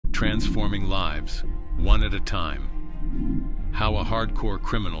transforming lives, one at a time. How a hardcore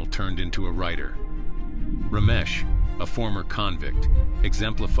criminal turned into a writer. Ramesh, a former convict,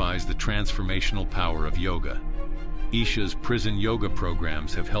 exemplifies the transformational power of yoga. Isha's prison yoga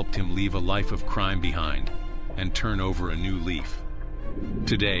programs have helped him leave a life of crime behind and turn over a new leaf.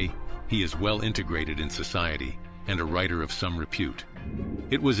 Today, he is well integrated in society and a writer of some repute.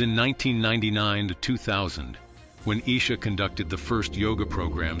 It was in 1999 to 2000 when Isha conducted the first yoga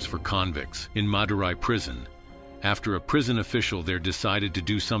programs for convicts in Madurai prison. After a prison official there decided to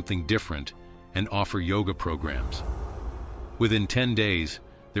do something different and offer yoga programs. Within 10 days,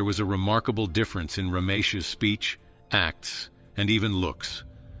 there was a remarkable difference in Ramesh's speech, acts, and even looks.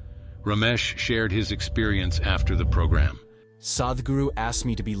 Ramesh shared his experience after the program. Sadhguru asked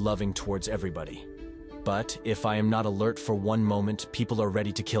me to be loving towards everybody. But if I am not alert for one moment, people are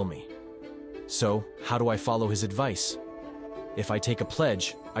ready to kill me. So, how do I follow his advice? If I take a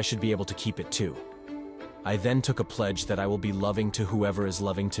pledge, I should be able to keep it too. I then took a pledge that I will be loving to whoever is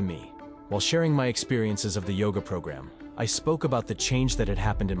loving to me. While sharing my experiences of the yoga program, I spoke about the change that had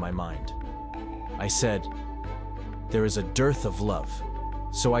happened in my mind. I said, "There is a dearth of love,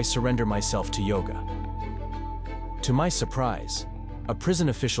 so I surrender myself to yoga." To my surprise, a prison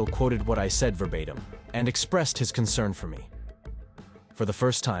official quoted what I said verbatim and expressed his concern for me. For the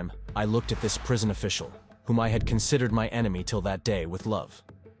first time, I looked at this prison official, whom I had considered my enemy till that day, with love.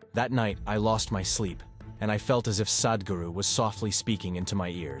 That night, I lost my sleep, and I felt as if Sadhguru was softly speaking into my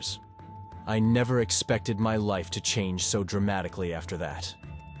ears. I never expected my life to change so dramatically after that.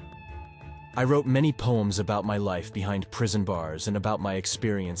 I wrote many poems about my life behind prison bars and about my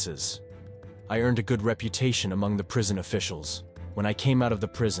experiences. I earned a good reputation among the prison officials. When I came out of the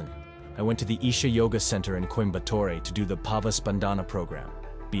prison, I went to the Isha Yoga Center in Coimbatore to do the Pavaspandana program,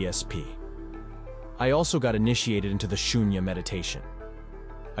 BSP. I also got initiated into the Shunya meditation.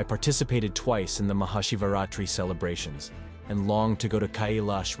 I participated twice in the Mahashivaratri celebrations and longed to go to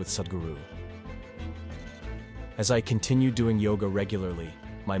Kailash with Sadhguru. As I continued doing yoga regularly,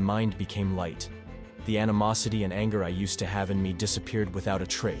 my mind became light. The animosity and anger I used to have in me disappeared without a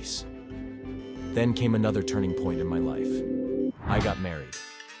trace. Then came another turning point in my life. I got married.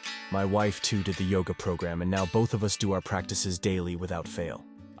 My wife too did the yoga program, and now both of us do our practices daily without fail.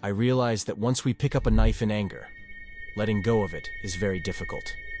 I realized that once we pick up a knife in anger, letting go of it is very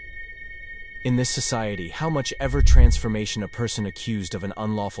difficult. In this society, how much ever transformation a person accused of an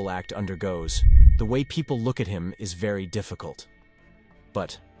unlawful act undergoes, the way people look at him is very difficult.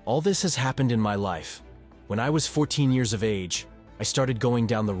 But all this has happened in my life. When I was 14 years of age, I started going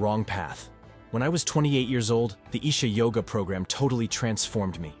down the wrong path. When I was 28 years old, the Isha Yoga program totally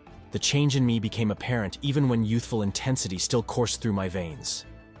transformed me. The change in me became apparent even when youthful intensity still coursed through my veins.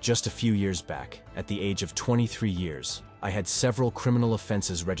 Just a few years back, at the age of 23 years, I had several criminal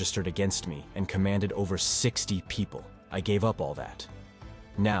offenses registered against me and commanded over 60 people. I gave up all that.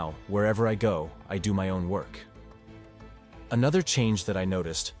 Now, wherever I go, I do my own work. Another change that I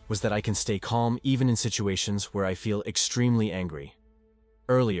noticed was that I can stay calm even in situations where I feel extremely angry.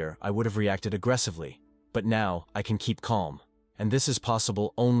 Earlier, I would have reacted aggressively, but now I can keep calm, and this is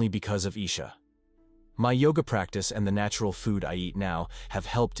possible only because of Isha. My yoga practice and the natural food I eat now have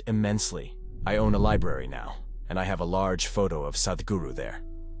helped immensely. I own a library now, and I have a large photo of Sadhguru there.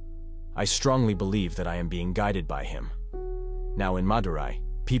 I strongly believe that I am being guided by him. Now in Madurai,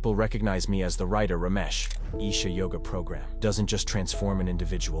 people recognize me as the writer Ramesh. Isha Yoga program doesn't just transform an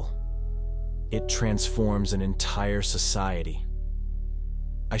individual. It transforms an entire society.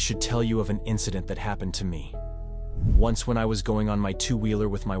 I should tell you of an incident that happened to me. Once when I was going on my two-wheeler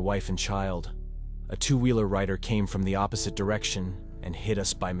with my wife and child, a two-wheeler rider came from the opposite direction and hit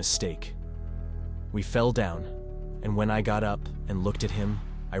us by mistake. We fell down, and when I got up and looked at him,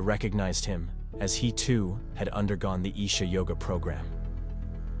 I recognized him, as he too had undergone the Isha Yoga program.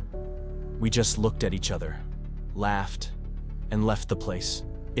 We just looked at each other, laughed, and left the place.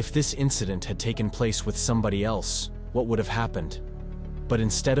 If this incident had taken place with somebody else, what would have happened? But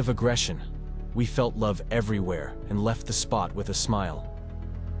instead of aggression, we felt love everywhere and left the spot with a smile.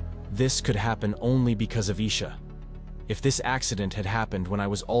 This could happen only because of Isha. If this accident had happened when I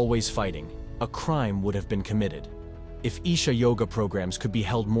was always fighting, a crime would have been committed. If Isha Yoga programs could be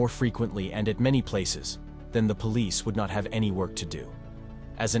held more frequently and at many places, then the police would not have any work to do.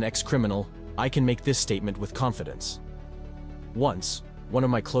 As an ex-criminal, I can make this statement with confidence. Once, one of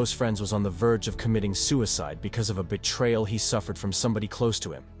my close friends was on the verge of committing suicide because of a betrayal he suffered from somebody close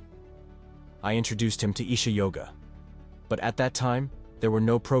to him. I introduced him to Isha Yoga, but at that time, there were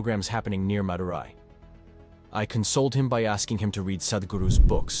no programs happening near Madurai. I consoled him by asking him to read Sadhguru's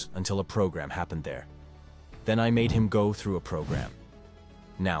books until a program happened there. Then I made him go through a program.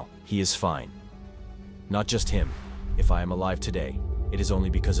 Now, he is fine. Not just him. If I am alive today, it is only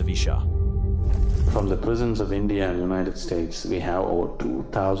because of Isha. From the prisons of India and United States, we have over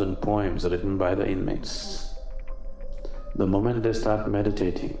 2,000 poems written by the inmates. The moment they start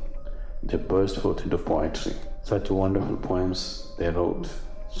meditating, they burst forth into poetry. Such wonderful poems they wrote,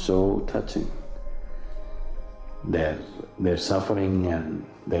 so touching. Their suffering and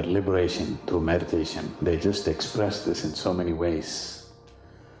their liberation through meditation, they just express this in so many ways.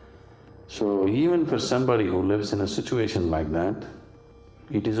 So even for somebody who lives in a situation like that,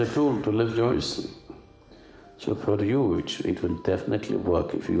 it is a tool to live joyously. So for you, it will definitely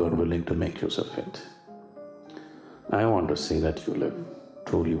work if you are willing to make use of it. I want to see that you live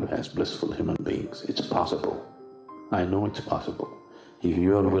truly as blissful human beings. It's possible. I know it's possible. If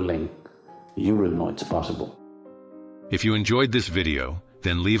you are willing, you will know it's possible. If you enjoyed this video,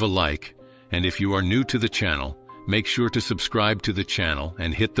 then leave a like, and if you are new to the channel, make sure to subscribe to the channel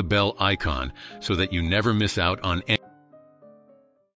and hit the bell icon so that you never miss out on any